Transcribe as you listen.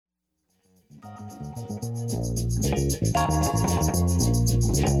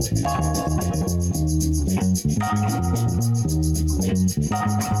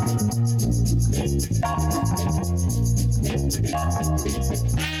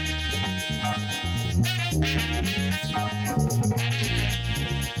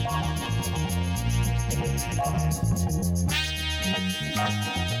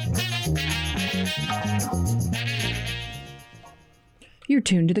You're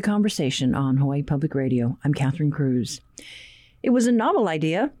tuned to The Conversation on Hawaii Public Radio. I'm Catherine Cruz. It was a novel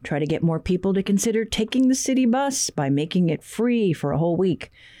idea, try to get more people to consider taking the city bus by making it free for a whole week.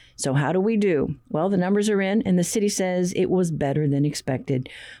 So how do we do? Well, the numbers are in, and the city says it was better than expected.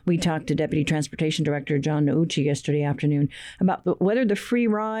 We talked to Deputy Transportation Director John Nauchi yesterday afternoon about whether the free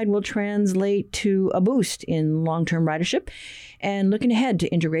ride will translate to a boost in long-term ridership, and looking ahead to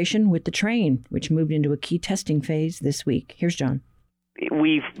integration with the train, which moved into a key testing phase this week. Here's John.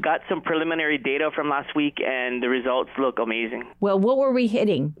 We've got some preliminary data from last week, and the results look amazing. Well, what were we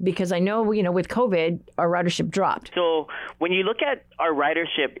hitting? Because I know, with COVID, our ridership dropped. So when you look at our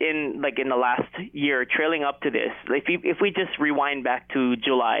ridership in the last year, trailing up to this, if we just rewind back to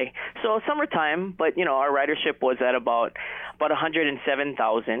July, so summertime, but our ridership was at about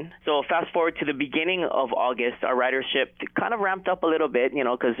 107,000. So fast forward to the beginning of August, our ridership kind of ramped up a little bit,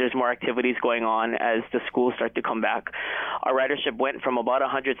 because there's more activities going on as the schools start to come back. Our ridership went from about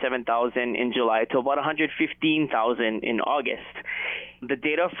 107,000 in July to about 115,000 in August. The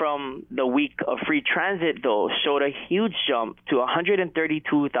data from the week of free transit, though, showed a huge jump to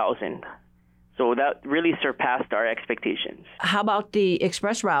 132,000. So that really surpassed our expectations. How about the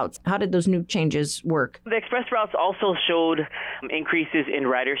express routes? How did those new changes work? The express routes also showed increases in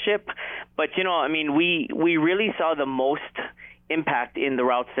ridership. But, we really saw the most impact in the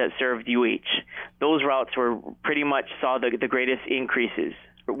routes that served UH. Those routes were pretty much saw the greatest increases.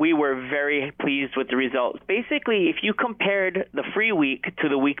 We were very pleased with the results. Basically, if you compared the free week to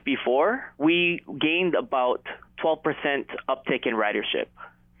the week before, we gained about 12% uptick in ridership.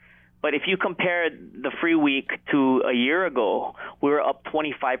 But if you compare the free week to a year ago, we were up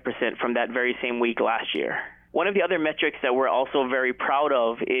 25% from that very same week last year. One of the other metrics that we're also very proud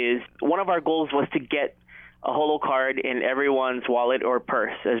of is one of our goals was to get a holo card in everyone's wallet or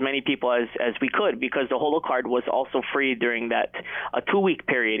purse, as many people as we could, because the holo card was also free during that a 2-week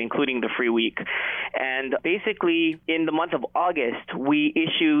period, including the free week. And basically, in the month of August, we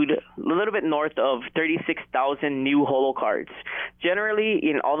issued a little bit north of 36,000 new holo cards. Generally,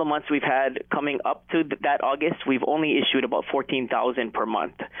 in all the months we've had coming up to that August, we've only issued about 14,000 per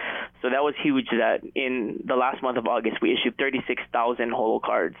month. So that was huge that in the last month of August, we issued 36,000 holo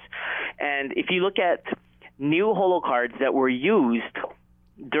cards. And if you look at new holo cards that were used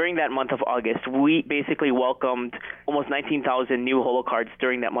during that month of August, we basically welcomed almost 19,000 new holo cards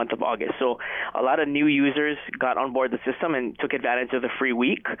during that month of August. So a lot of new users got on board the system and took advantage of the free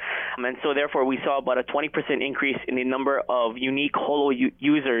week. And so therefore, we saw about a 20% increase in the number of unique holo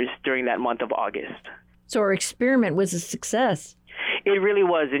users during that month of August. So our experiment was a success. It really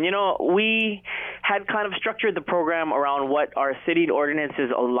was. And, we had kind of structured the program around what our city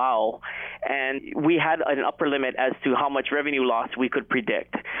ordinances allow. And we had an upper limit as to how much revenue loss we could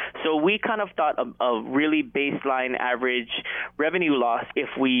predict. So we kind of thought a really baseline average revenue loss, if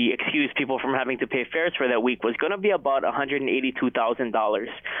we excuse people from having to pay fares for that week, was going to be about $182,000.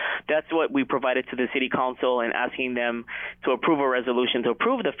 That's what we provided to the city council, and asking them to approve a resolution to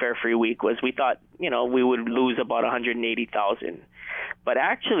approve the fare-free week was we thought, we would lose about $180,000. But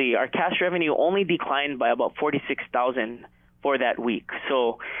actually, our cash revenue only declined by about $46,000 for that week.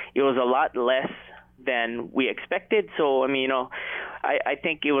 So it was a lot less than we expected. So, I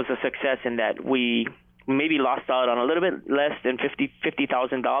think it was a success in that we maybe lost out on a little bit less than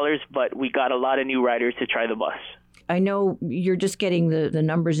 $50,000, but we got a lot of new riders to try the bus. I know you're just getting the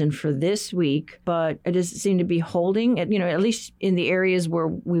numbers in for this week, but it does seem to be holding, at least in the areas where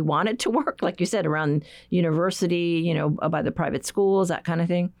we want it to work, like you said, around university, by the private schools, that kind of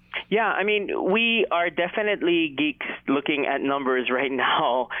thing. Yeah, we are definitely geeks looking at numbers right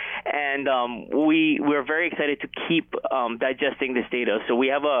now, and we're very excited to keep digesting this data. So we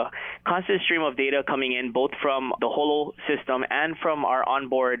have a constant stream of data coming in, both from the holo system and from our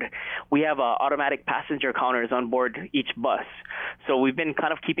onboard. We have automatic passenger counters on board each bus. So we've been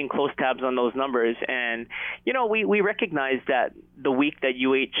kind of keeping close tabs on those numbers, and we recognize that the week that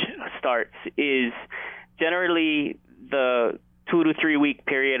UH starts is generally the 2 to 3 week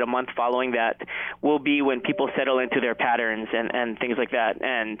period, a month following that, will be when people settle into their patterns and things like that.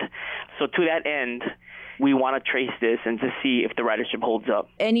 And so to that end, we want to trace this and to see if the ridership holds up.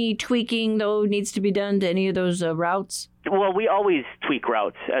 Any tweaking, though, needs to be done to any of those routes? Well, we always tweak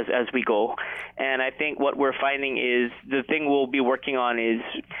routes as we go. And I think what we're finding is the thing we'll be working on is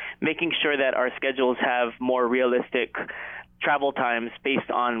making sure that our schedules have more realistic travel times based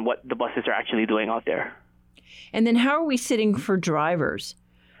on what the buses are actually doing out there. And then how are we sitting for drivers?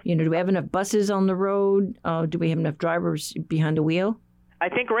 Do we have enough buses on the road? Do we have enough drivers behind the wheel? I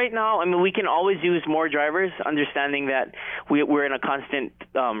think right now, we can always use more drivers, understanding that we're in a constant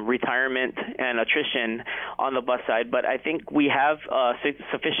retirement and attrition on the bus side. But I think we have a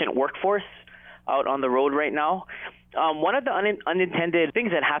sufficient workforce out on the road right now. One of the unintended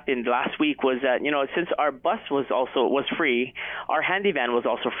things that happened last week was that, since our bus was free, our handy van was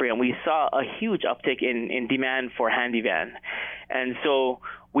also free, and we saw a huge uptick in demand for handy van. And so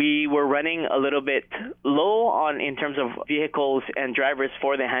we were running a little bit low in terms of vehicles and drivers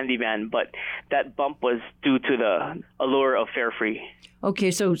for the handy van, but that bump was due to the allure of fare free.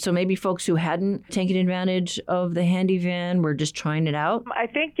 Okay, so maybe folks who hadn't taken advantage of the handy van were just trying it out? I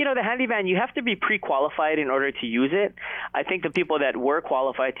think, the handy van, you have to be pre-qualified in order to use it. I think the people that were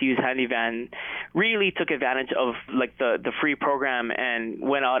qualified to use handy van really took advantage of the free program and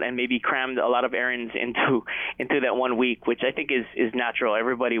went out and maybe crammed a lot of errands into that 1 week, which I think is natural.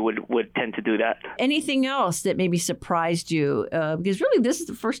 Everybody would tend to do that. Anything else that maybe surprised you? Because really this is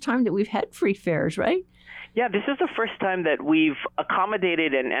the first time that we've had free fares, right? Yeah, this is the first time that we've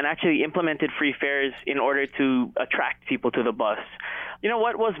accommodated and actually implemented free fares in order to attract people to the bus.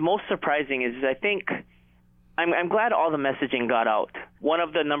 What was most surprising is I think I'm glad all the messaging got out. One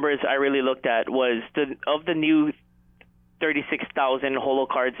of the numbers I really looked at was of the new 36,000 holo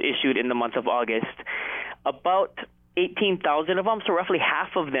cards issued in the month of August, about 18,000 of them, so roughly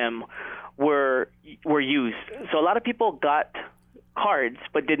half of them were used. So a lot of people got cards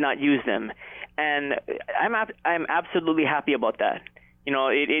but did not use them. And I'm absolutely happy about that.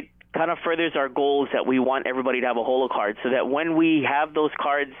 It kind of furthers our goals that we want everybody to have a holo card, so that when we have those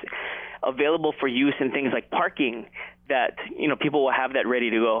cards available for use in things like parking, that people will have that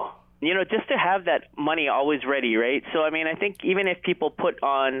ready to go. Just to have that money always ready, right? So I think even if people put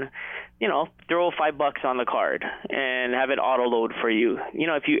on, throw $5 on the card and have it auto load for you,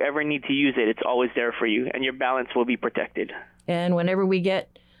 if you ever need to use it, it's always there for you, and your balance will be protected. And whenever we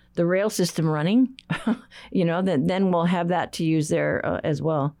get the rail system running, then we'll have that to use there as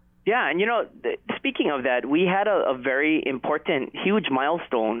well. Yeah, and speaking of that, we had a very important, huge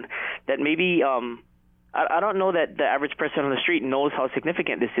milestone that maybe I don't know that the average person on the street knows how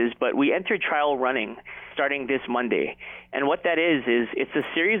significant this is, but we entered trial running starting this Monday. And what that is it's a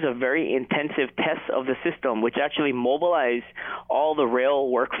series of very intensive tests of the system, which actually mobilize all the rail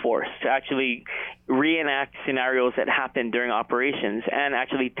workforce to actually reenact scenarios that happen during operations and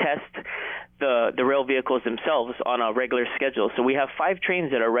actually test the rail vehicles themselves on a regular schedule. So we have 5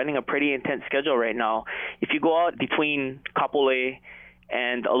 trains that are running a pretty intense schedule right now. If you go out between Kapolei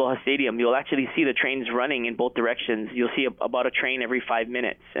and Aloha Stadium, you'll actually see the trains running in both directions. You'll see about a train every 5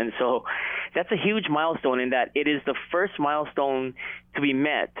 minutes. And so that's a huge milestone in that it is the first milestone to be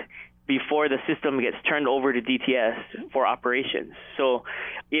met before the system gets turned over to DTS for operations. So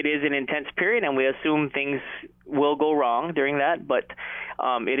it is an intense period, and we assume things will go wrong during that, but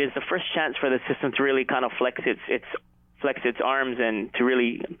it is the first chance for the system to really kind of flex its arms and to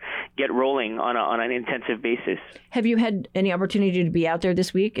really get rolling on an intensive basis. Have you had any opportunity to be out there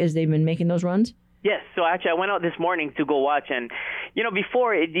this week as they've been making those runs? Yes. So actually I went out this morning to go watch, and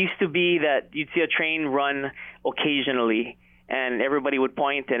before it used to be that you'd see a train run occasionally and everybody would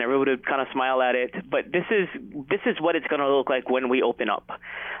point and everybody would kind of smile at it. But this is what it's going to look like when we open up.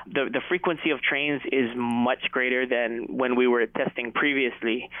 The frequency of trains is much greater than when we were testing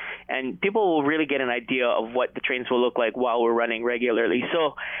previously, and people will really get an idea of what the trains will look like while we're running regularly.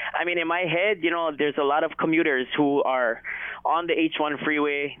 So, in my head, there's a lot of commuters who are on the H1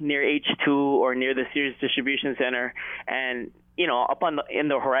 freeway near H2 or near the Sears Distribution Center, and up in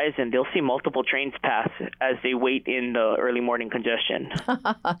the horizon, they'll see multiple trains pass as they wait in the early morning congestion.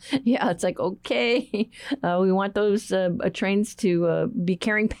 Yeah, it's like, okay, we want those trains to be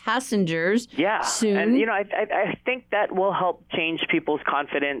carrying passengers soon. And, I think that will help change people's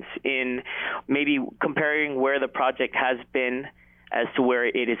confidence in maybe comparing where the project has been as to where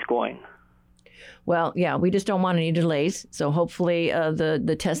it is going. Well, yeah, we just don't want any delays. So hopefully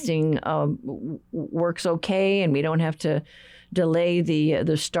the testing works okay, and we don't have to delay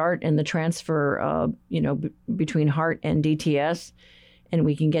the start and the transfer, between HART and DTS, and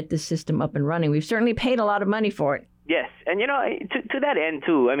we can get this system up and running. We've certainly paid a lot of money for it. Yes, and to that end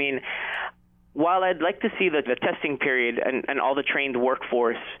too. While I'd like to see the testing period and all the trained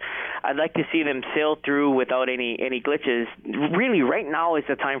workforce, I'd like to see them sail through without any glitches. Really, right now is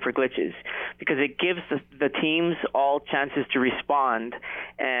the time for glitches because it gives the teams all chances to respond.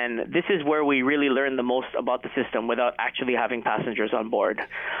 And this is where we really learn the most about the system without actually having passengers on board.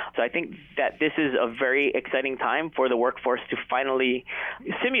 So I think that this is a very exciting time for the workforce to finally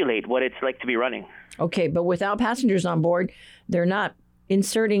simulate what it's like to be running. Okay, but without passengers on board, they're not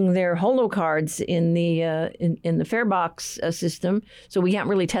inserting their holo cards in the in the fare box system, so we can't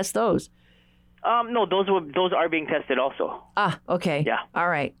really test those. No, those are being tested also. Ah, okay. Yeah. All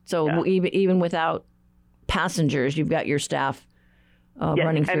right. So even without passengers, you've got your staff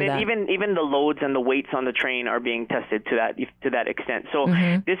running through that. And even the loads and the weights on the train are being tested to that extent. So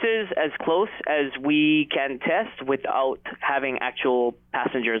this is as close as we can test without having actual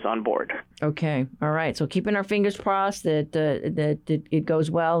passengers on board. Okay. All right. So keeping our fingers crossed that it goes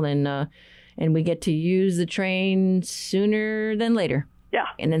well and we get to use the train sooner than later. Yeah.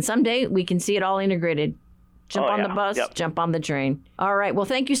 And then someday we can see it all integrated. Jump on the bus, jump on the train. All right. Well,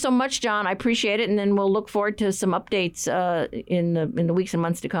 thank you so much, John. I appreciate it. And then we'll look forward to some updates in the weeks and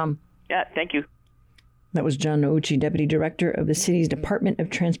months to come. Yeah, thank you. That was John Nouchi, Deputy Director of the city's Department of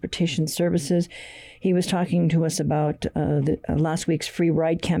Transportation Services. He was talking to us about last week's free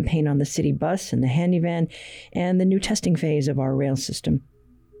ride campaign on the city bus and the handy van and the new testing phase of our rail system.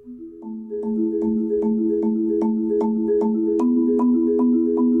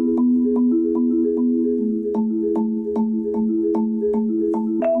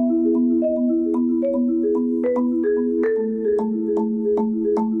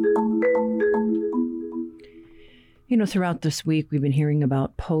 You know, throughout this week, we've been hearing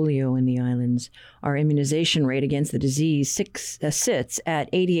about polio in the islands. Our immunization rate against the disease sits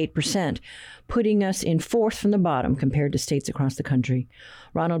at 88%, putting us in fourth from the bottom compared to states across the country.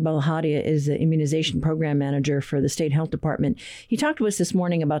 Ronald Balahadia is the immunization program manager for the State Health Department. He talked to us this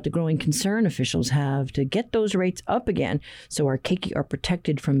morning about the growing concern officials have to get those rates up again so our keiki are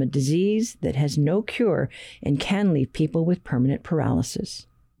protected from a disease that has no cure and can leave people with permanent paralysis.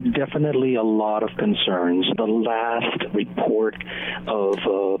 Definitely a lot of concerns. The last report of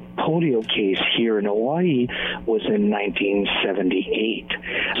a polio case here in Hawaii was in 1978.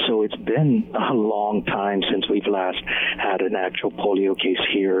 So it's been a long time since we've last had an actual polio case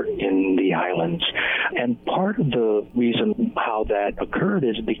here in the islands. And part of the reason how that occurred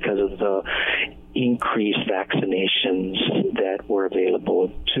is because of the increased vaccinations that were available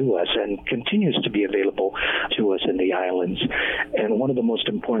to us and continues to be available to us in the islands. And one of the most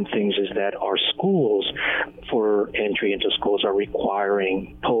important things is that our schools, for entry into schools, are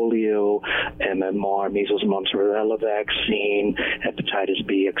requiring polio, MMR, measles, mumps, rubella vaccine, hepatitis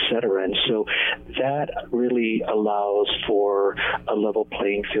B, etc. And so that really allows for a level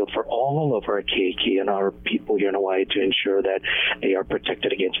playing field for all of our keiki and our people here in Hawaii to ensure that they are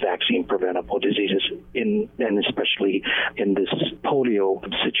protected against vaccine-preventable diseases, and especially in this polio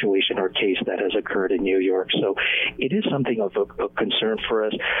situation or case that has occurred in New York. So it is something of a concern for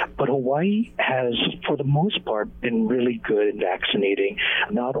us. But Hawaii has, for the most part, been really good in vaccinating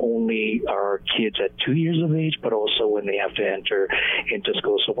not only our kids at 2 years of age, but also when they have to enter into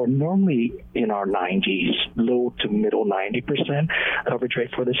school. So we're normally in our 90s, low to middle 90% coverage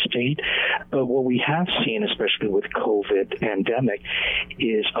rate for the state. But what we have seen, especially with COVID pandemic,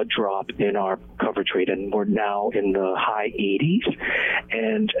 is a drop in our coverage rate, and we're now in the high 80s.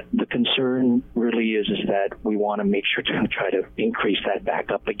 And the concern really is that we want to make sure to try to increase that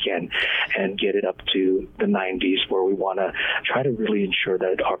back up again and get it up to the 90s, where we want to try to really ensure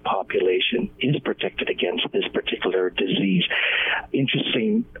that our population is protected against this particular disease.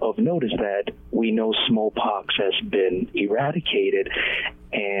 Interesting of note is that we know smallpox has been eradicated,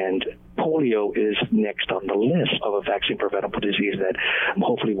 and polio is next on the list of a vaccine-preventable disease that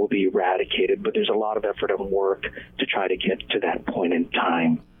hopefully will be eradicated. But there's a lot of effort and work to try to get to that point in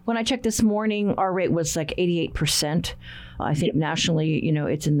time. When I checked this morning, our rate was like 88%. I think nationally,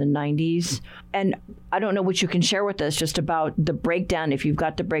 it's in the 90s. And I don't know what you can share with us just about the breakdown, if you've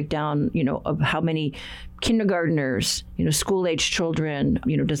got the breakdown, of how many kindergartners, school-age children,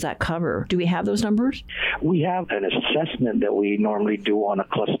 does that cover? Do we have those numbers? We have an assessment that we normally do on a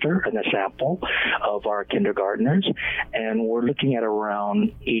cluster and a sample of our kindergartners, and we're looking at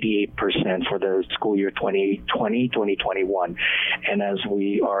around 88% for the school year 2020-2021. And as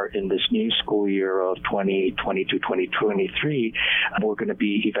we are in this new school year of 2022-2023, we're going to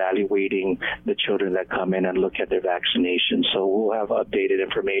be evaluating the children that come in and look at their vaccination. So we'll have updated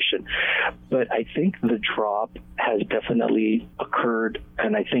information. But I think the drop has definitely occurred,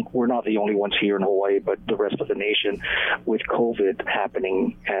 and I think we're not the only ones here in Hawaii, but the rest of the nation, with COVID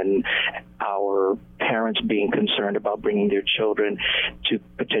happening. And our parents being concerned about bringing their children to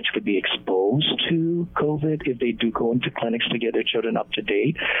potentially be exposed to COVID if they do go into clinics to get their children up to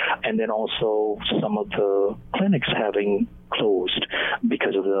date. And then also some of the clinics having closed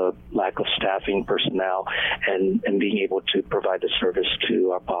because of the lack of staffing personnel and being able to provide the service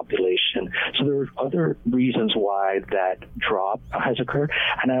to our population. So there are other reasons why that drop has occurred.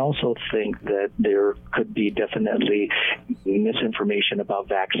 And I also think that there could be definitely misinformation about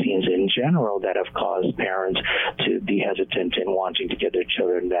vaccines in general that have caused parents to be hesitant in wanting to get their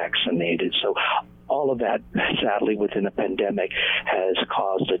children vaccinated. So all of that, sadly, within the pandemic has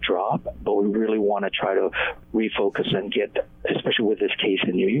caused a drop, but we really want to try to refocus and get, especially with this case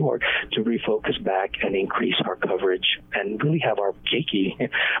in New York, to refocus back and increase our coverage and really have our keiki,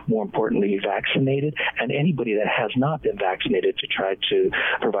 more importantly, vaccinated, and anybody that has not been vaccinated to try to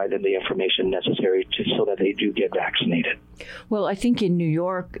provide them the information necessary so that they do get vaccinated. Well, I think in New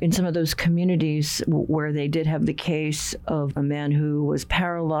York, in some of those communities where they did have the case of a man who was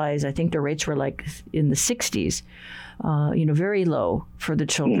paralyzed, I think the rates were like in the 60s, very low for the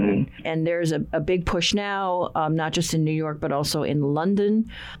children. Mm-hmm. And there's a big push now, not just in New York, but also in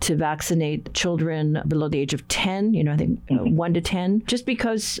London, to vaccinate children below the age of 10, I think 1 to 10, just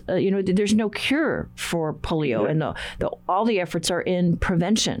because, there's no cure for polio. And all the efforts are in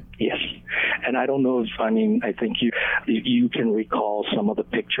prevention. Yes. And I don't know I think you can recall some of the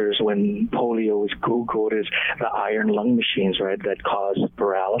pictures when polio was Googled as the iron lung machines, right, that cause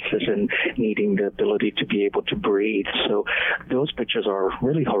paralysis and needing the ability to be able to breathe. So those pictures are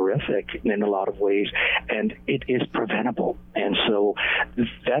really horrific in a lot of ways, and it is preventable. And so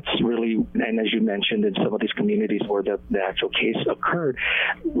that's really, and as you mentioned, in some of these communities where the actual case occurred,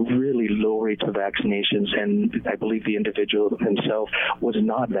 really low rates of vaccinations, and I believe the individual himself was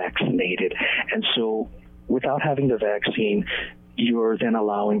not vaccinated. And so without having the vaccine, you're then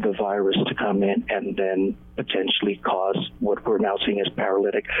allowing the virus to come in and then potentially cause what we're now seeing as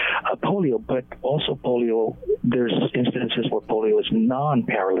paralytic polio. But also polio, there's instances where polio is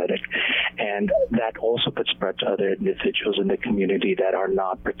non-paralytic, and that also could spread to other individuals in the community that are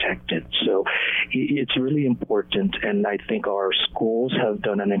not protected. So it's really important, and I think our schools have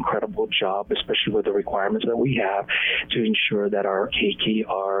done an incredible job, especially with the requirements that we have, to ensure that our keiki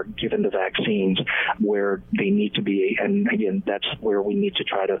are given the vaccines where they need to be. And again, that's where we need to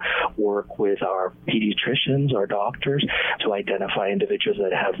try to work with our pediatricians, our doctors, to identify individuals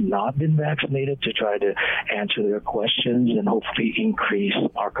that have not been vaccinated, to try to answer their questions and hopefully increase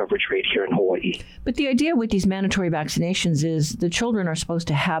our coverage rate here in Hawaii. But the idea with these mandatory vaccinations is the children are supposed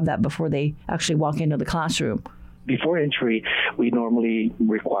to have that before they actually walk into the classroom. Before entry, we normally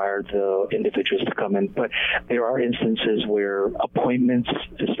require the individuals to come in, but there are instances where appointments,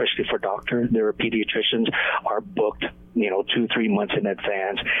 especially for doctors, there are pediatricians, are booked 2-3 months in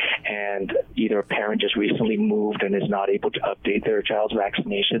advance, and either a parent just recently moved and is not able to update their child's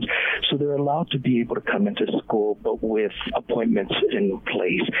vaccinations. So they're allowed to be able to come into school, but with appointments in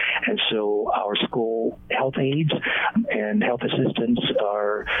place. And so our school health aides and health assistants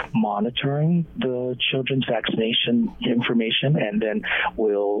are monitoring the children's vaccination information, and then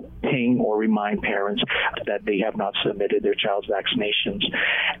will ping or remind parents that they have not submitted their child's vaccinations.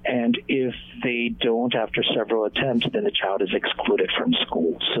 And if they don't after several attempts, then the child is excluded from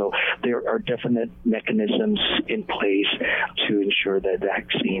school. So there are definite mechanisms in place to ensure that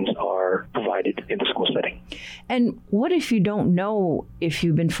vaccines are provided in the school setting. And what if you don't know if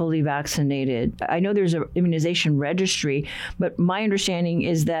you've been fully vaccinated? I know there's an immunization registry, but my understanding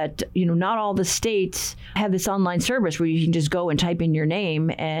is that, not all the states have this online service where you can just go and type in your name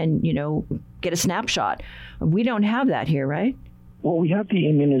and, get a snapshot. We don't have that here, right? Well, we have the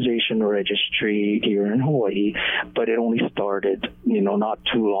immunization registry here in Hawaii, but it only started, not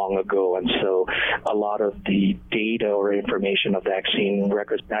too long ago. And so a lot of the data or information of vaccine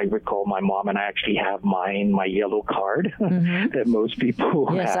records, I recall my mom and I actually have my yellow card that most people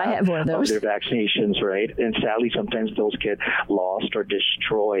yes, I have one of those. Their vaccinations, right? And sadly, sometimes those get lost or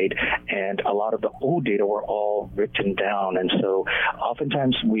destroyed. And a lot of the old data were all written down. And so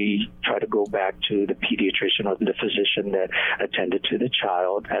oftentimes we try to go back to the pediatrician or the physician that attended to the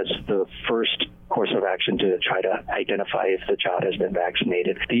child as the first course of action to try to identify if the child has been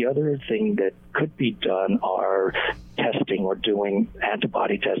vaccinated. The other thing that could be done are testing or doing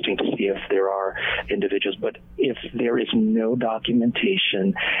antibody testing to see if there are individuals. But if there is no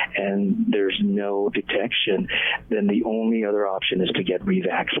documentation and there's no detection, then the only other option is to get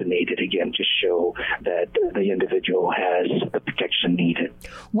revaccinated again to show that the individual has the protection needed.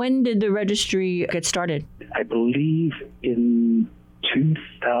 When did the registry get started? I believe in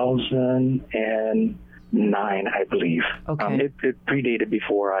 2000 and I believe. Okay. It predated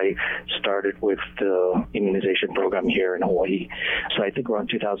before I started with the immunization program here in Hawaii. So I think around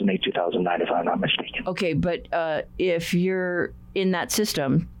 2008, 2009, if I'm not mistaken. Okay, but if you're in that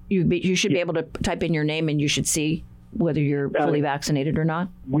system, you should be able to type in your name and you should see whether you're fully vaccinated or not?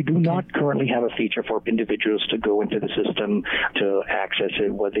 We do not currently have a feature for individuals to go into the system to access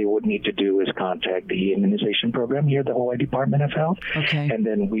it. What they would need to do is contact the immunization program here at the Hawaii Department of Health. Okay. And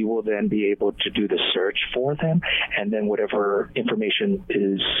then we will then be able to do the search for them. And then whatever information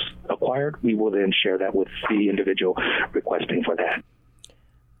is acquired, we will then share that with the individual requesting for that.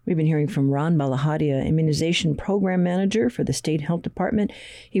 We've been hearing from Ron Balahadia, Immunization Program Manager for the State Health Department.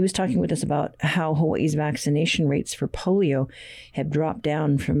 He was talking with us about how Hawaii's vaccination rates for polio have dropped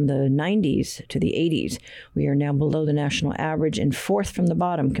down from the 90s to the 80s. We are now below the national average and fourth from the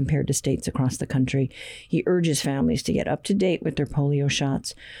bottom compared to states across the country. He urges families to get up to date with their polio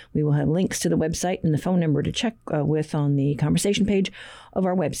shots. We will have links to the website and the phone number to check with on the conversation page of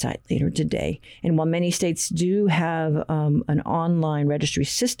our website later today. And while many states do have an online registry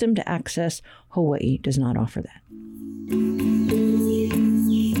system to access, Hawaii does not offer that.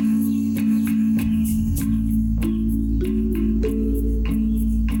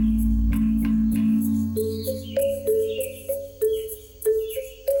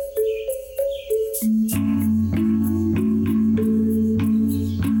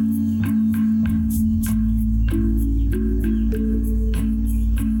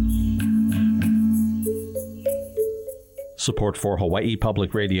 Support for Hawaii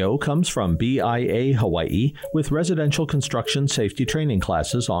Public Radio comes from BIA Hawaii with residential construction safety training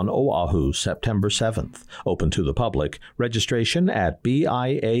classes on Oahu, September 7th. Open to the public. Registration at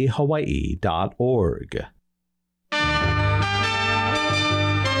biahawaii.org.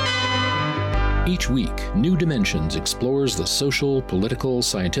 Each week, New Dimensions explores the social, political,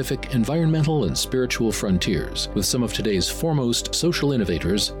 scientific, environmental, and spiritual frontiers with some of today's foremost social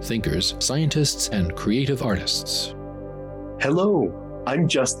innovators, thinkers, scientists, and creative artists. Hello, I'm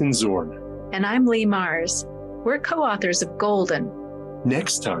Justin Zorn. And I'm Lee Mars. We're co-authors of Golden.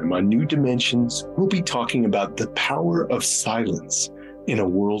 Next time on New Dimensions, we'll be talking about the power of silence in a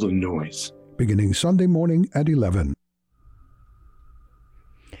world of noise. Beginning Sunday morning at 11.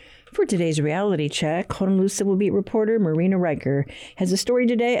 For today's reality check, Honolulu Civil Beat reporter Marina Riker has a story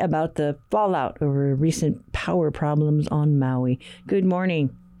today about the fallout over recent power problems on Maui. Good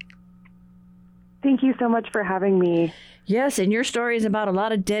morning. Thank you so much for having me. Yes, and your story is about a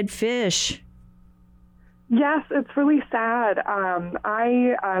lot of dead fish. Yes, it's really sad.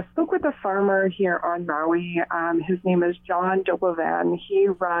 I spoke with a farmer here on Maui. His name is John Dobovan. He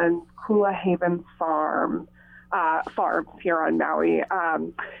runs Kula Haven farms here on Maui.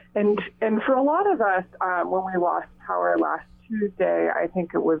 And for a lot of us, when we lost power last Tuesday, I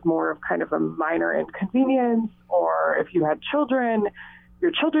think it was more of kind of a minor inconvenience, or if you had children,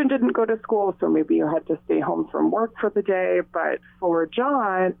 your children didn't go to school, so maybe you had to stay home from work for the day. But for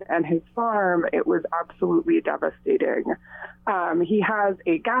John and his farm, it was absolutely devastating. He has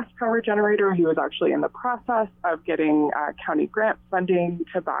a gas power generator. He was actually in the process of getting county grant funding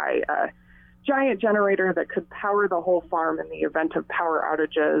to buy a giant generator that could power the whole farm in the event of power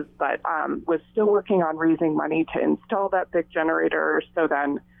outages, but was still working on raising money to install that big generator. So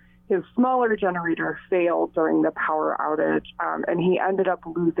then his smaller generator failed during the power outage, and he ended up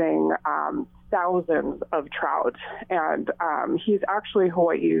losing thousands of trout. And he's actually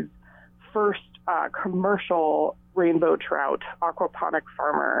Hawaii's first commercial rainbow trout aquaponic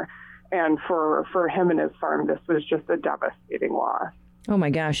farmer. And for him and his farm, this was just a devastating loss. Oh my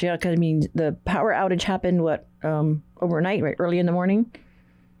gosh, yeah, because I mean, the power outage happened, overnight, right, early in the morning?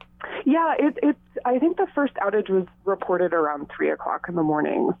 Yeah, I think the first outage was reported around 3 o'clock in the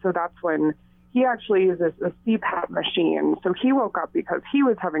morning. So that's when he actually uses a CPAP machine. So he woke up because he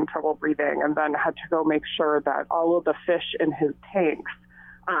was having trouble breathing and then had to go make sure that all of the fish in his tanks,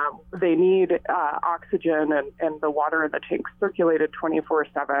 they need oxygen and the water in the tanks circulated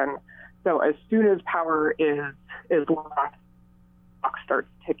 24/7. So as soon as power is lost, clock starts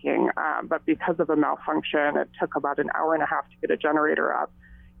ticking. But because of a malfunction, it took about an hour and a half to get a generator up.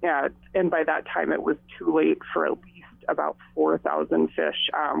 And by that time, it was too late for at least about 4,000 fish,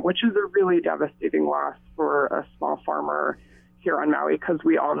 which is a really devastating loss for a small farmer here on Maui, because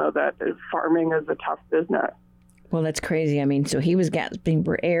we all know that farming is a tough business. Well, that's crazy. I mean, so he was gasping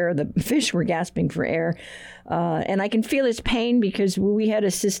for air. The fish were gasping for air. And I can feel his pain because we had a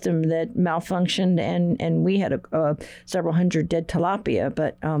system that malfunctioned and we had several hundred dead tilapia,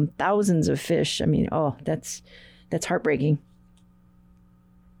 but thousands of fish. I mean, that's heartbreaking.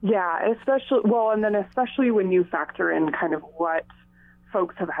 Yeah, especially when you factor in kind of what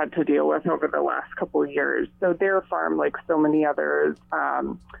folks have had to deal with over the last couple of years. So their farm, like so many others,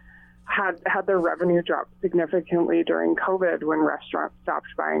 had their revenue drop significantly during COVID when restaurants stopped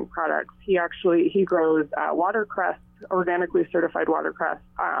buying products. He grows watercress, organically certified watercress,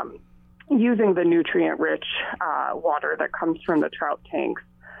 using the nutrient-rich water that comes from the trout tanks.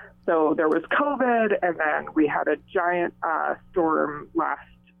 So there was COVID, and then we had a giant storm last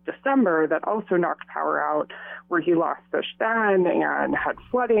December that also knocked power out, where he lost fish then and had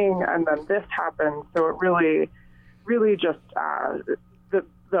flooding, and then this happened. So it really just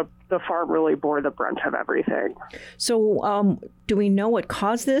the farm really bore the brunt of everything. So do we know what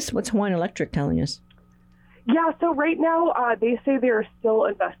caused this? What's Hawaiian Electric telling us? Yeah, so right now they say they are still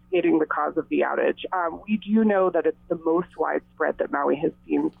investigating the cause of the outage. We do know that it's the most widespread that Maui has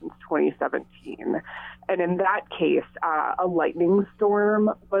seen since 2017. And in that case, a lightning storm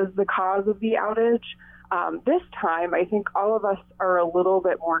was the cause of the outage. This time, I think all of us are a little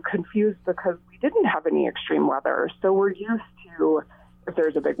bit more confused because we didn't have any extreme weather. So we're used to, if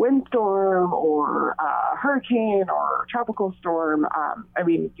there's a big windstorm or a hurricane or a tropical storm,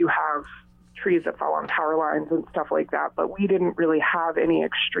 you have trees that fall on power lines and stuff like that, but we didn't really have any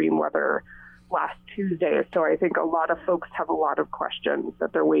extreme weather last Tuesday. So I think a lot of folks have a lot of questions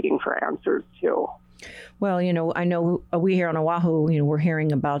that they're waiting for answers to. Well, I know we here on Oahu, we're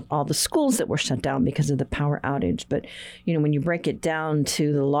hearing about all the schools that were shut down because of the power outage. But, when you break it down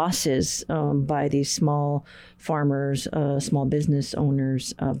to the losses by these small farmers, small business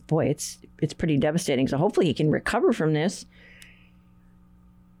owners, it's pretty devastating. So hopefully he can recover from this.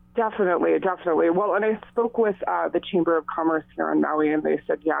 Definitely. Well, and I spoke with the Chamber of Commerce here on Maui, and they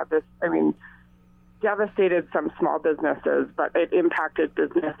said, devastated some small businesses, but it impacted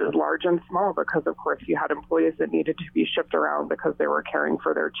businesses large and small because, of course, you had employees that needed to be shipped around because they were caring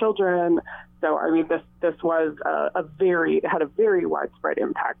for their children. So, this was had a very widespread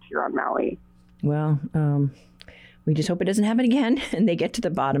impact here on Maui. Well, we just hope it doesn't happen again and they get to the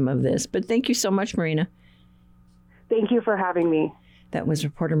bottom of this. But thank you so much, Marina. Thank you for having me. That was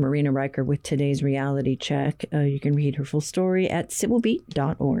reporter Marina Riker with today's Reality Check. You can read her full story at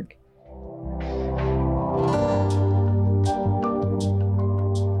civilbeat.org.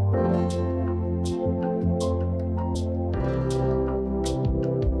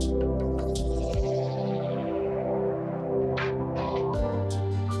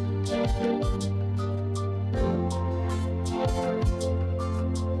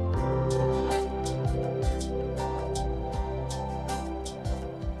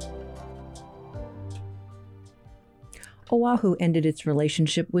 Oahu ended its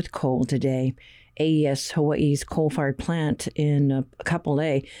relationship with coal today. AES Hawaii's coal-fired plant in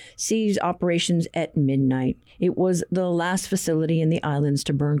Kapolei ceased operations at midnight. It was the last facility in the islands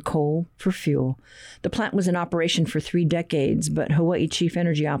to burn coal for fuel. The plant was in operation for 3 decades, but Hawaii Chief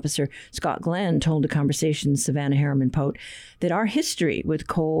Energy Officer Scott Glenn told The Conversation's Savannah Harriman-Pote that our history with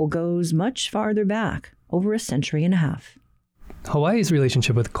coal goes much farther back, over a century and a half. Hawaii's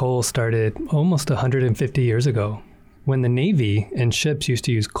relationship with coal started almost 150 years ago, when the Navy and ships used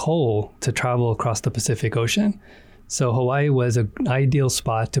to use coal to travel across the Pacific Ocean. So Hawaii was an ideal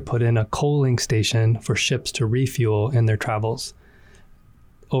spot to put in a coaling station for ships to refuel in their travels.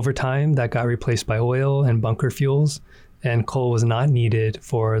 Over time, that got replaced by oil and bunker fuels, and coal was not needed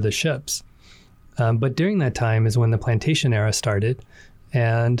for the ships. But during that time is when the plantation era started,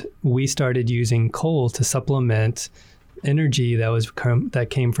 and we started using coal to supplement energy that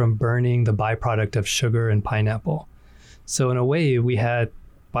came from burning the byproduct of sugar and pineapple. So in a way, we had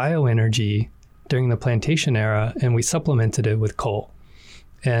bioenergy during the plantation era, and we supplemented it with coal.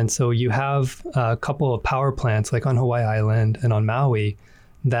 And so you have a couple of power plants, like on Hawaii Island and on Maui,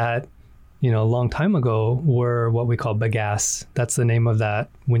 that, a long time ago were what we call bagasse. That's the name of that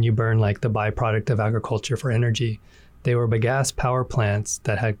when you burn like the byproduct of agriculture for energy. They were bagasse power plants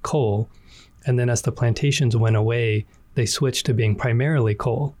that had coal. And then as the plantations went away, they switched to being primarily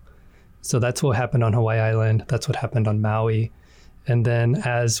coal. So that's what happened on Hawaii Island. That's what happened on Maui. And then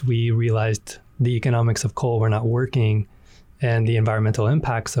as we realized the economics of coal were not working and the environmental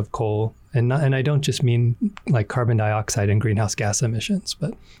impacts of coal, and I don't just mean like carbon dioxide and greenhouse gas emissions,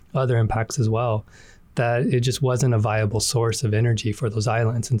 but other impacts as well, that it just wasn't a viable source of energy for those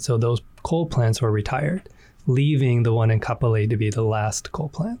islands. And so those coal plants were retired, leaving the one in Kapolei to be the last coal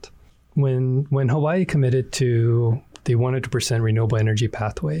plant. When Hawaii committed to the 100% renewable energy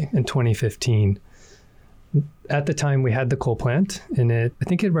pathway in 2015. At the time, we had the coal plant, and I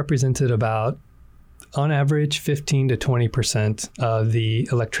think it represented about, on average, 15 to 20% of the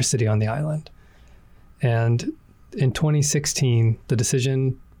electricity on the island. And in 2016, the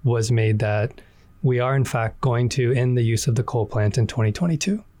decision was made that we are in fact going to end the use of the coal plant in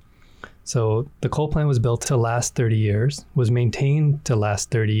 2022. So the coal plant was built to last 30 years, was maintained to last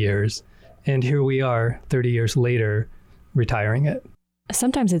 30 years, and here we are 30 years later retiring it.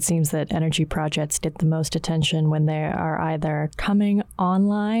 Sometimes it seems that energy projects get the most attention when they are either coming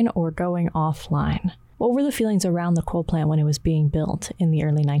online or going offline. What were the feelings around the coal plant when it was being built in the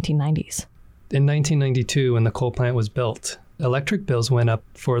early 1990s? In 1992, when the coal plant was built, electric bills went up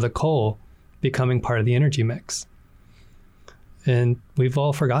for the coal becoming part of the energy mix. And we've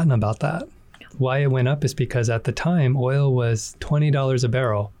all forgotten about that. Why it went up is because at the time, oil was $20 a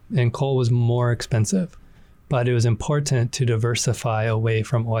barrel and coal was more expensive. But it was important to diversify away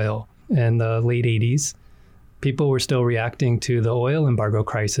from oil. In the late 80s, people were still reacting to the oil embargo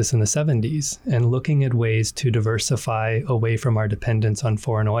crisis in the 70s and looking at ways to diversify away from our dependence on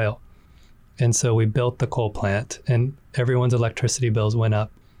foreign oil. And so we built the coal plant and everyone's electricity bills went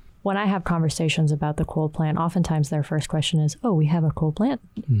up. When I have conversations about the coal plant, oftentimes their first question is, oh, we have a coal plant?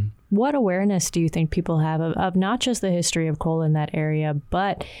 Mm. What awareness do you think people have of not just the history of coal in that area,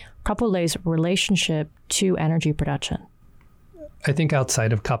 but Kapolei's relationship to energy production? I think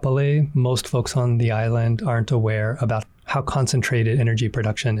outside of Kapolei, most folks on the island aren't aware about how concentrated energy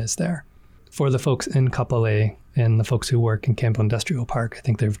production is there. For the folks in Kapolei and the folks who work in Campo Industrial Park, I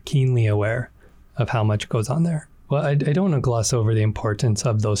think they're keenly aware of how much goes on there. Well, I don't want to gloss over the importance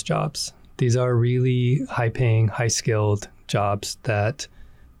of those jobs. These are really high-paying, high-skilled jobs that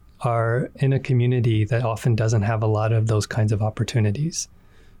are in a community that often doesn't have a lot of those kinds of opportunities.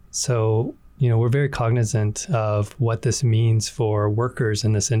 So, we're very cognizant of what this means for workers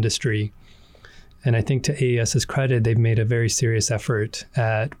in this industry. And I think to AES's credit, they've made a very serious effort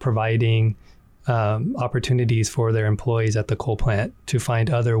at providing opportunities for their employees at the coal plant to find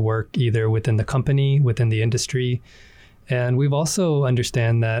other work either within the company, within the industry. And we've also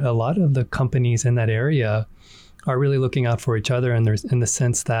understand that a lot of the companies in that area are really looking out for each other in the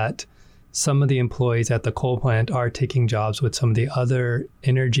sense that some of the employees at the coal plant are taking jobs with some of the other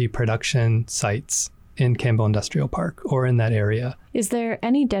energy production sites in Campo Industrial Park or in that area. Is there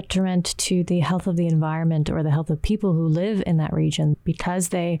any detriment to the health of the environment or the health of people who live in that region because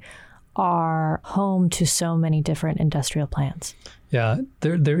they are home to so many different industrial plants? Yeah,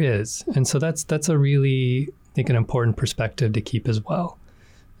 there is. And so that's a really, I think, an important perspective to keep as well.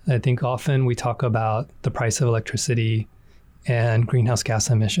 I think often we talk about the price of electricity and greenhouse gas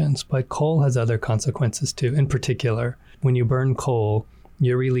emissions, but coal has other consequences too. In particular, when you burn coal,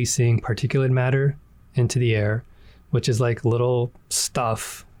 you're releasing particulate matter into the air, which is like little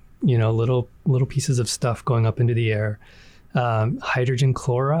stuff, little pieces of stuff going up into the air. Hydrogen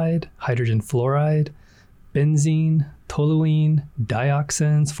chloride, hydrogen fluoride, benzene, toluene,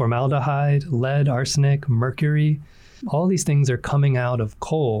 dioxins, formaldehyde, lead, arsenic, mercury. All these things are coming out of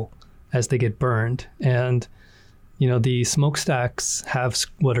coal as they get burned. And the smokestacks have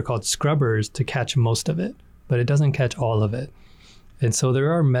what are called scrubbers to catch most of it, but it doesn't catch all of it. And so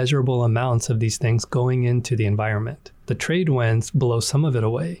there are measurable amounts of these things going into the environment. The trade winds blow some of it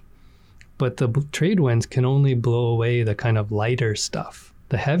away, but the trade winds can only blow away the kind of lighter stuff.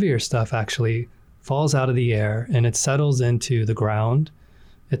 The heavier stuff actually falls out of the air and it settles into the ground.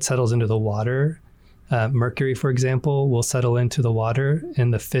 It settles into the water. Mercury, for example, will settle into the water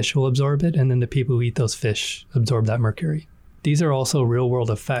and the fish will absorb it. And then the people who eat those fish absorb that mercury. These are also real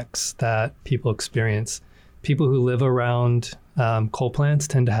world effects that people experience. People who live around coal plants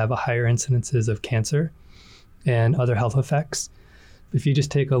tend to have a higher incidences of cancer and other health effects. If you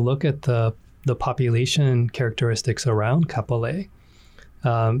just take a look at the population characteristics around Kapolei,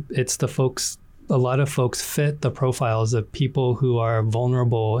 it's the folks, a lot of folks fit the profiles of people who are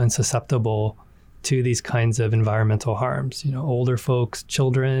vulnerable and susceptible to these kinds of environmental harms. Older folks,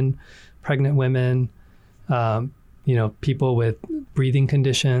 children, pregnant women, people with breathing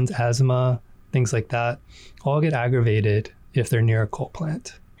conditions, asthma, things like that, all get aggravated if they're near a coal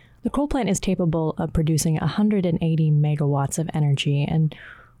plant. The coal plant is capable of producing 180 megawatts of energy. And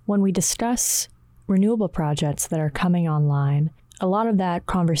when we discuss renewable projects that are coming online, a lot of that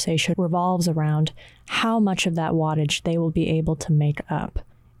conversation revolves around how much of that wattage they will be able to make up.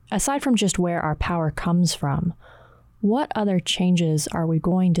 Aside from just where our power comes from, what other changes are we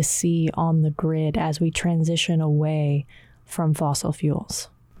going to see on the grid as we transition away from fossil fuels?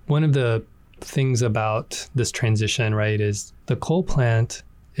 One of the things about this transition, right, is the coal plant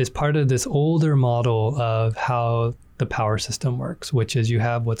is part of this older model of how the power system works, which is you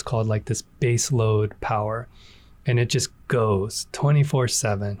have what's called like this base load power, and it just goes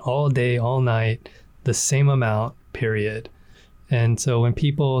 24/7, all day, all night, the same amount, period. And so when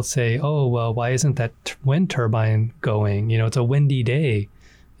people say, oh, well, why isn't that wind turbine going? It's a windy day.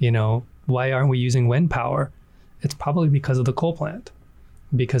 Well, Why aren't we using wind power? It's probably because of the coal plant.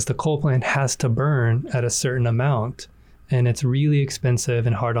 Because the coal plant has to burn at a certain amount, and it's really expensive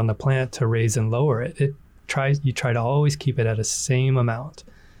and hard on the plant to raise and lower it. You try to always keep it at a same amount.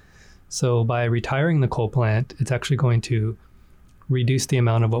 So by retiring the coal plant, it's actually going to reduce the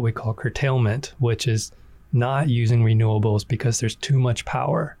amount of what we call curtailment, which is not using renewables because there's too much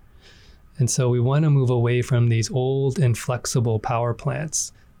power. And so we want to move away from these old inflexible power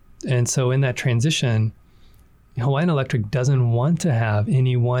plants. And so in that transition, Hawaiian Electric doesn't want to have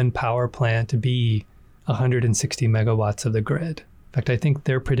any one power plant to be 160 megawatts of the grid. In fact, I think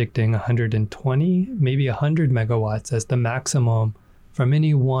they're predicting 120, maybe 100 megawatts as the maximum from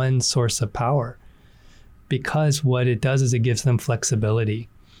any one source of power, because what it does is it gives them flexibility.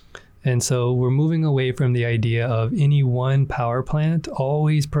 And so we're moving away from the idea of any one power plant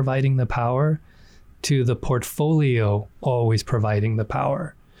always providing the power to the portfolio always providing the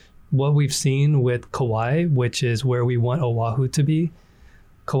power. What we've seen with Kauai, which is where we want Oahu to be,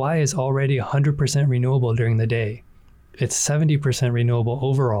 Kauai is already 100% renewable during the day. It's 70% renewable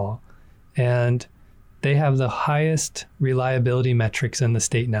overall. And they have the highest reliability metrics in the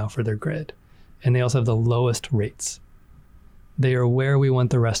state now for their grid. And they also have the lowest rates. They are where we want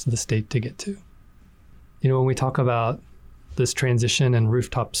the rest of the state to get to. When we talk about this transition and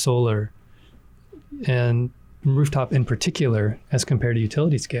rooftop solar, and rooftop in particular as compared to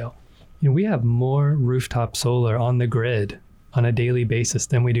utility scale, we have more rooftop solar on the grid on a daily basis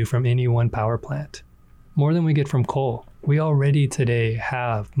than we do from any one power plant, more than we get from coal. We already today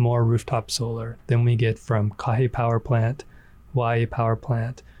have more rooftop solar than we get from Kahe Power Plant, Hawaii Power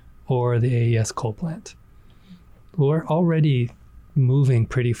Plant, or the AES coal plant. We're already moving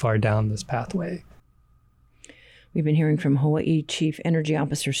pretty far down this pathway. We've been hearing from Hawaii Chief Energy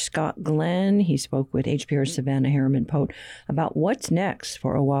Officer Scott Glenn. He spoke with HPR's Savannah Harriman-Pote about what's next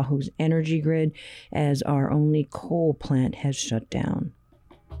for Oahu's energy grid as our only coal plant has shut down.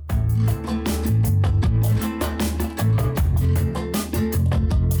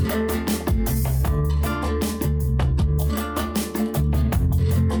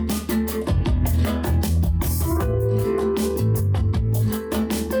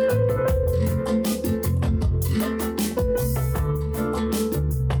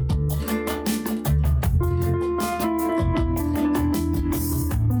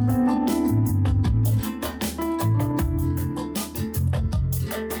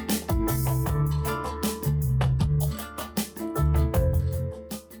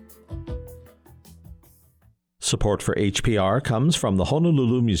 Support for HPR comes from the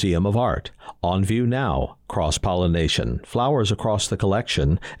Honolulu Museum of Art. On View Now, Cross-Pollination, Flowers Across the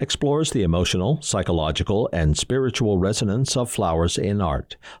Collection, explores the emotional, psychological, and spiritual resonance of flowers in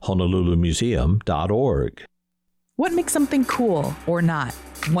art. HonoluluMuseum.org. What makes something cool or not?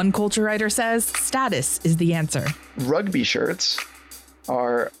 One culture writer says status is the answer. Rugby shirts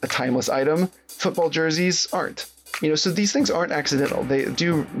are a timeless item. Football jerseys aren't. So these things aren't accidental. They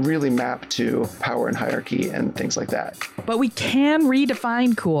do really map to power and hierarchy and things like that. But we can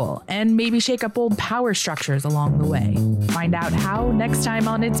redefine cool and maybe shake up old power structures along the way. Find out how next time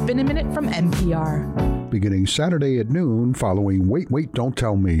on It's Been a Minute from NPR. Beginning Saturday at noon following Wait, Don't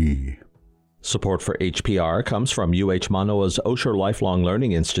Tell Me. Support for HPR comes from UH Manoa's Osher Lifelong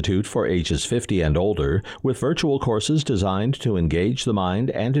Learning Institute for ages 50 and older, with virtual courses designed to engage the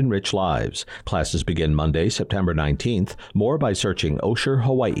mind and enrich lives. Classes begin Monday, September 19th. More by searching Osher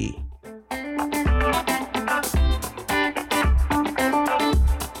Hawaii.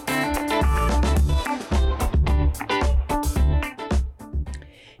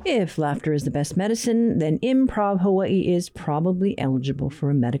 If laughter is the best medicine, then Improv Hawaii is probably eligible for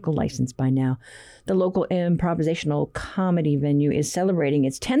a medical license by now. The local improvisational comedy venue is celebrating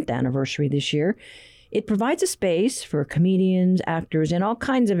its 10th anniversary this year. It provides a space for comedians, actors, and all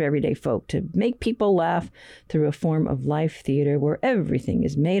kinds of everyday folk to make people laugh through a form of live theater where everything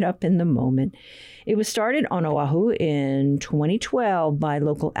is made up in the moment. It was started on Oahu in 2012 by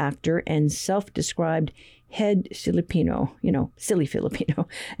local actor and self-described head Filipino, silly Filipino.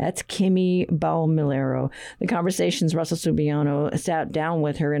 That's Kimmy Baumilero. The Conversation's Russell Subiano sat down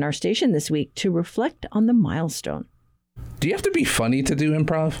with her in our station this week to reflect on the milestone. Do you have to be funny to do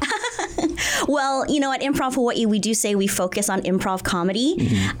improv? Well, at Improv Hawaii, we do say we focus on improv comedy.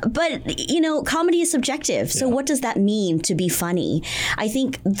 Mm-hmm. But, comedy is subjective. So what does that mean to be funny? I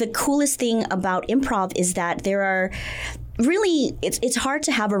think the coolest thing about improv is that there are really, it's hard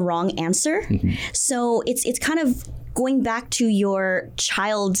to have a wrong answer. Mm-hmm. So it's kind of going back to your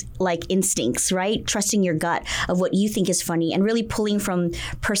childlike instincts, right? Trusting your gut of what you think is funny and really pulling from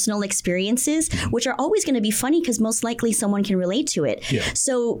personal experiences, which are always going to be funny because most likely someone can relate to it. Yeah.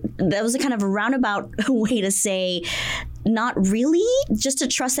 So that was a kind of a roundabout way to say, not really, just to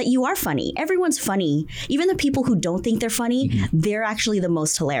trust that you are funny. Everyone's funny. Even the people who don't think they're funny, they're actually the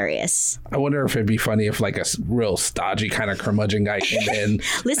most hilarious. I wonder if it'd be funny if like a real stodgy kind of curmudgeon guy came in.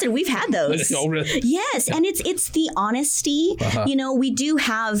 Listen, we've had those. Oh, really? Yes, and it's the honesty. You know, we do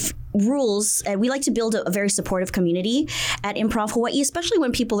have rules. We like to build a very supportive community at Improv Hawaii, especially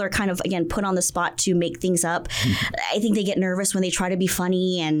when people are kind of, again, put on the spot to make things up. I think they get nervous when they try to be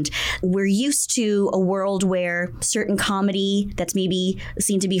funny, and we're used to a world where certain comedy that's maybe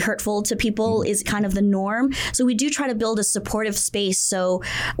seen to be hurtful to people is kind of the norm. So we do try to build a supportive space. So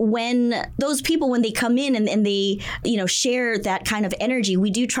when those people, when they come in and they, you know, share that kind of energy, we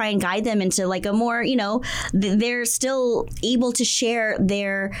do try and guide them into like a more, you know, they're still able to share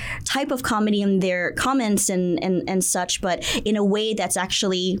their type of comedy and their comments and such, but in a way that's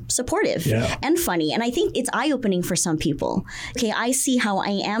actually supportive and funny. And I think it's eye-opening for some people. Okay, I see how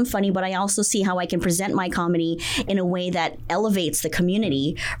I am funny, but I also see how I can present my comedy in a way that elevates the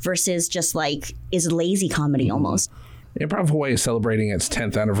community versus just like is lazy comedy almost. Improv Hawaii is celebrating its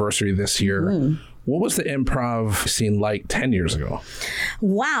 10th anniversary this year. What was the improv scene like 10 years ago?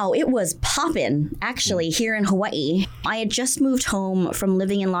 Wow, it was poppin', actually, here in Hawaii. I had just moved home from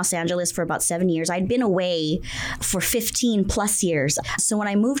living in Los Angeles for about 7 years. I'd been away for 15 plus years. So when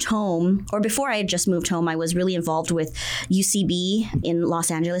I moved home, or before I had just moved home, I was really involved with UCB in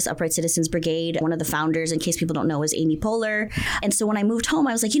Los Angeles, Upright Citizens Brigade. One of the founders, in case people don't know, is Amy Poehler. And so when I moved home,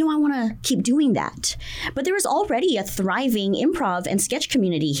 I was like, you know, I want to keep doing that. But there was already a thriving improv and sketch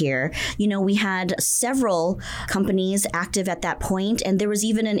community here. You know, we had several companies active at that point, and there was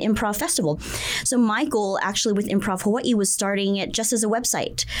even an improv festival. So my goal actually with Improv Hawaii was starting it just as a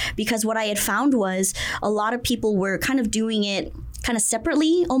website, because what I had found was a lot of people were kind of doing it kind of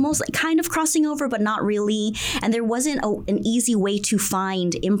separately, almost like kind of crossing over, but not really. And there wasn't an easy way to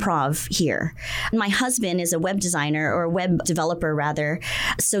find improv here. My husband is a web designer, or a web developer rather.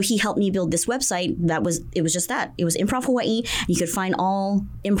 So he helped me build this website. It was just that. It was Improv Hawaii. You could find all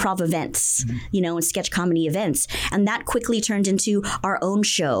improv events, you know, and sketch comedy events. And that quickly turned into our own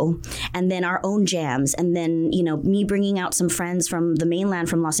show, and then our own jams. And then, you know, me bringing out some friends from the mainland,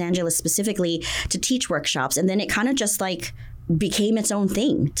 from Los Angeles specifically, to teach workshops. And then it kind of just like became its own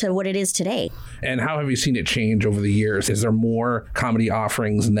thing to what it is today. And how have you seen it change over the years? Is there more comedy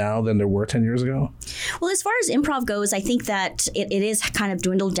offerings now than there were 10 years ago? Well, as far as improv goes, I think that it is kind of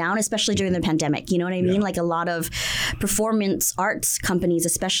dwindled down, especially during the pandemic. You know what I mean? Like a lot of performance arts companies,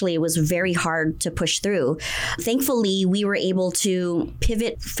 especially, it was very hard to push through. Thankfully, we were able to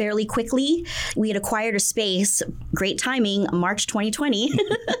pivot fairly quickly. We had acquired a space, great timing, March 2020.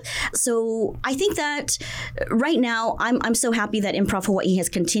 So I think that right now, I'm so happy that Improv Hawaii has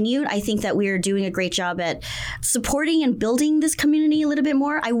continued. I think that we're doing a great job at supporting and building this community a little bit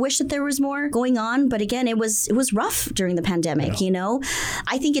more. I wish that there was more going on, but again, it was rough during the pandemic, you know?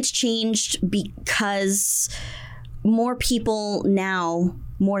 I think it's changed because more people now,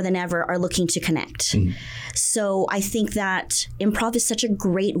 more than ever, are looking to connect. So I think that improv is such a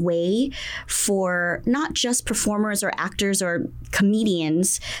great way for not just performers or actors or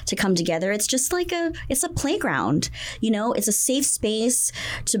comedians to come together. It's just like it's a playground, you know, it's a safe space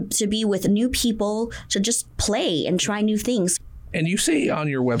to be with new people, to just play and try new things. And you say on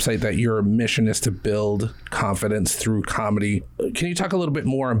your website that your mission is to build confidence through comedy. Can you talk a little bit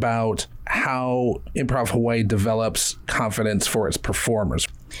more about how Improv Hawaii develops confidence for its performers?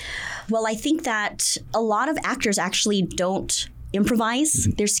 Well, I think that a lot of actors actually don't improvise.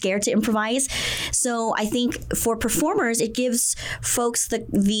 They're scared to improvise. So I think for performers, it gives folks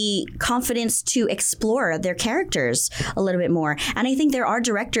the confidence to explore their characters a little bit more. And I think there are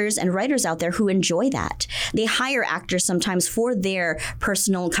directors and writers out there who enjoy that. They hire actors sometimes for their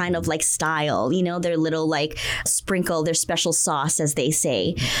personal kind of like style, you know, their little like sprinkle, their special sauce, as they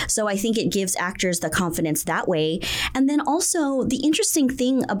say. So I think it gives actors the confidence that way. And then also the interesting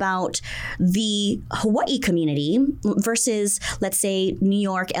thing about the Hawaii community versus, let's say, New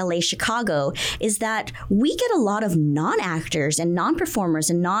York, LA, Chicago, is that we get a lot of non-actors and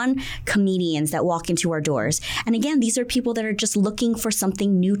non-performers and non-comedians that walk into our doors. And again, these are people that are just looking for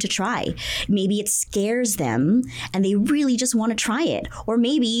something new to try. Maybe it scares them and they really just want to try it. Or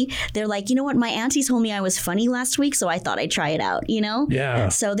maybe they're like, you know what, my auntie told me I was funny last week, so I thought I'd try it out, you know? Yeah.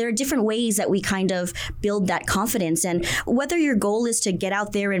 So there are different ways that we kind of build that confidence. And whether your goal is to get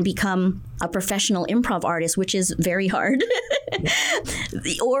out there and become a professional improv artist, which is very hard.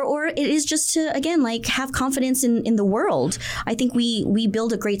 or it is just to, again, like have confidence in the world. I think we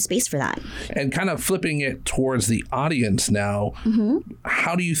build a great space for that. And kind of flipping it towards the audience now,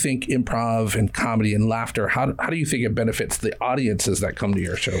 how do you think improv and comedy and laughter, how do you think it benefits the audiences that come to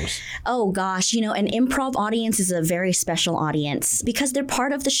your shows? Oh gosh, an improv audience is a very special audience because they're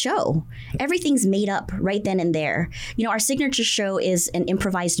part of the show. Everything's made up right then and there. Our signature show is an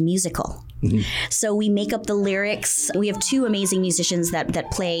improvised musical. So we make up the lyrics. We have two amazing musicians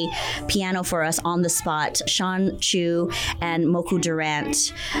that play piano for us on the spot, Sean Chu and Moku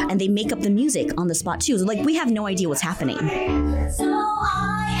Durant, and they make up the music on the spot too. So, we have no idea what's happening. So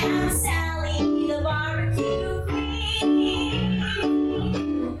I am Sally, the barbecue queen.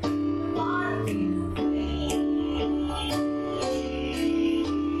 Barbecue queen.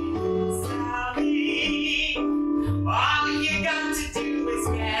 Sally, all you got to do is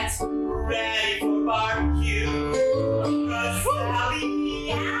get ready for barbecue. Cause Sally,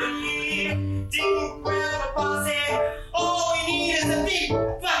 didn't grab a posse. All we need is a big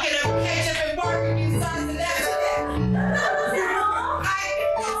bucket of ketchup and barbecue sauce, and that's it.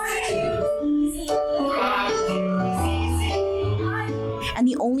 And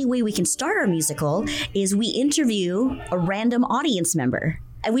the only way we can start our musical is we interview a random audience member.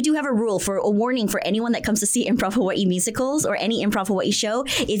 And we do have a rule for a warning for anyone that comes to see Improv Hawaii musicals or any Improv Hawaii show.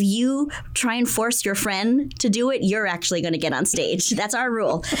 If you try and force your friend to do it, you're actually going to get on stage. That's our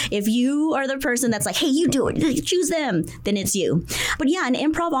rule. If you are the person that's like, hey, you do it, choose them, then it's you. But yeah, an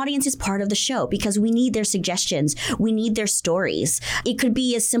improv audience is part of the show because we need their suggestions. We need their stories. It could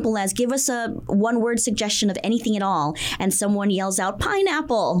be as simple as give us a one-word suggestion of anything at all, and someone yells out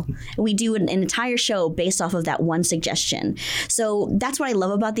pineapple. We do an entire show based off of that one suggestion. So that's what I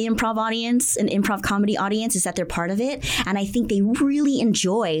love about the improv audience and improv comedy audience is that they're part of it. And I think they really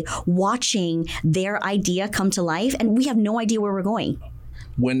enjoy watching their idea come to life. And we have no idea where we're going.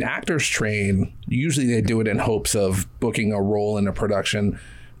 When actors train, usually they do it in hopes of booking a role in a production.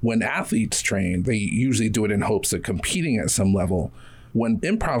 When athletes train, they usually do it in hopes of competing at some level. When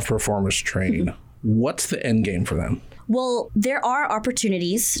improv performers train, what's the end game for them? Well, there are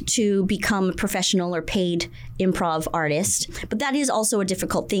opportunities to become a professional or paid improv artist, but that is also a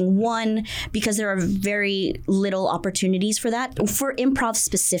difficult thing. One, because there are very little opportunities for that, for improv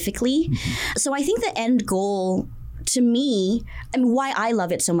specifically. So I think the end goal to me, and why I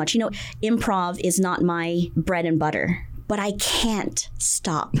love it so much, improv is not my bread and butter. But I can't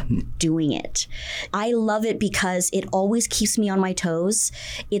stop doing it. I love it because it always keeps me on my toes.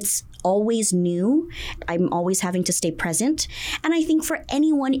 It's always new. I'm always having to stay present. And I think for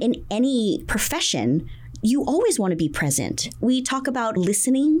anyone in any profession, you always want to be present. We talk about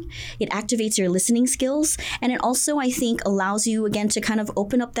listening. It activates your listening skills. And it also, I think, allows you, again, to kind of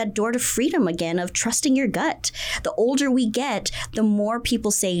open up that door to freedom again of trusting your gut. The older we get, the more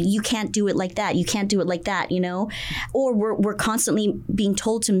people say, you can't do it like that. You can't do it like that, Or we're constantly being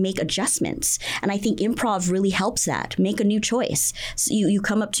told to make adjustments. And I think improv really helps that. Make a new choice. So you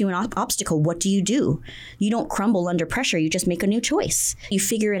come up to an obstacle. What do? You don't crumble under pressure. You just make a new choice. You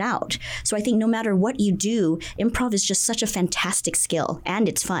figure it out. So I think no matter what you do, improv is just such a fantastic skill, and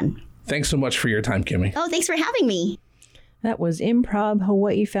it's fun. Thanks so much for your time, Kimmy. Oh, thanks for having me. That was Improv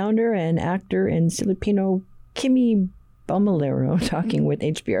Hawaii founder and actor and Filipino Kimmy Bamalero talking with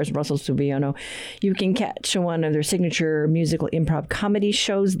HPR's Russell Subiano. You can catch one of their signature musical improv comedy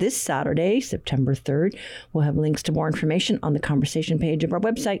shows this Saturday, September 3rd. We'll have links to more information on the conversation page of our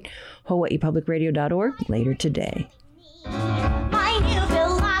website, hawaiipublicradio.org, later today. My new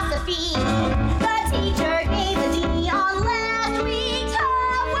philosophy. The teacher gave the D on last week's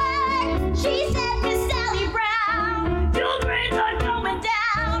homework. She said, Miss Sally Brown, your grades are going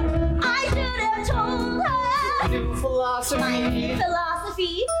down. I should have told her. New philosophy. My new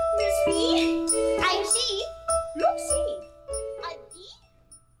philosophy. Miss B. I'm C. Look C. I'm D.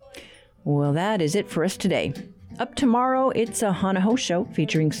 Well, that is it for us today. Up tomorrow, it's a Hana Ho show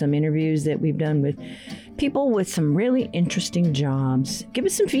featuring some interviews that we've done with people with some really interesting jobs. Give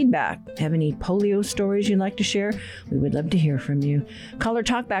us some feedback. Have any polio stories you'd like to share? We would love to hear from you. Call our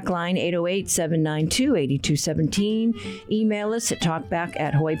talkback line 808-792-8217. Email us at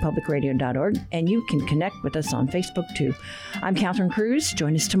talkback@hawaiipublicradio.org, and you can connect with us on Facebook too. I'm Catherine Cruz.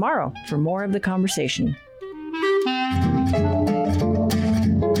 Join us tomorrow for more of the conversation.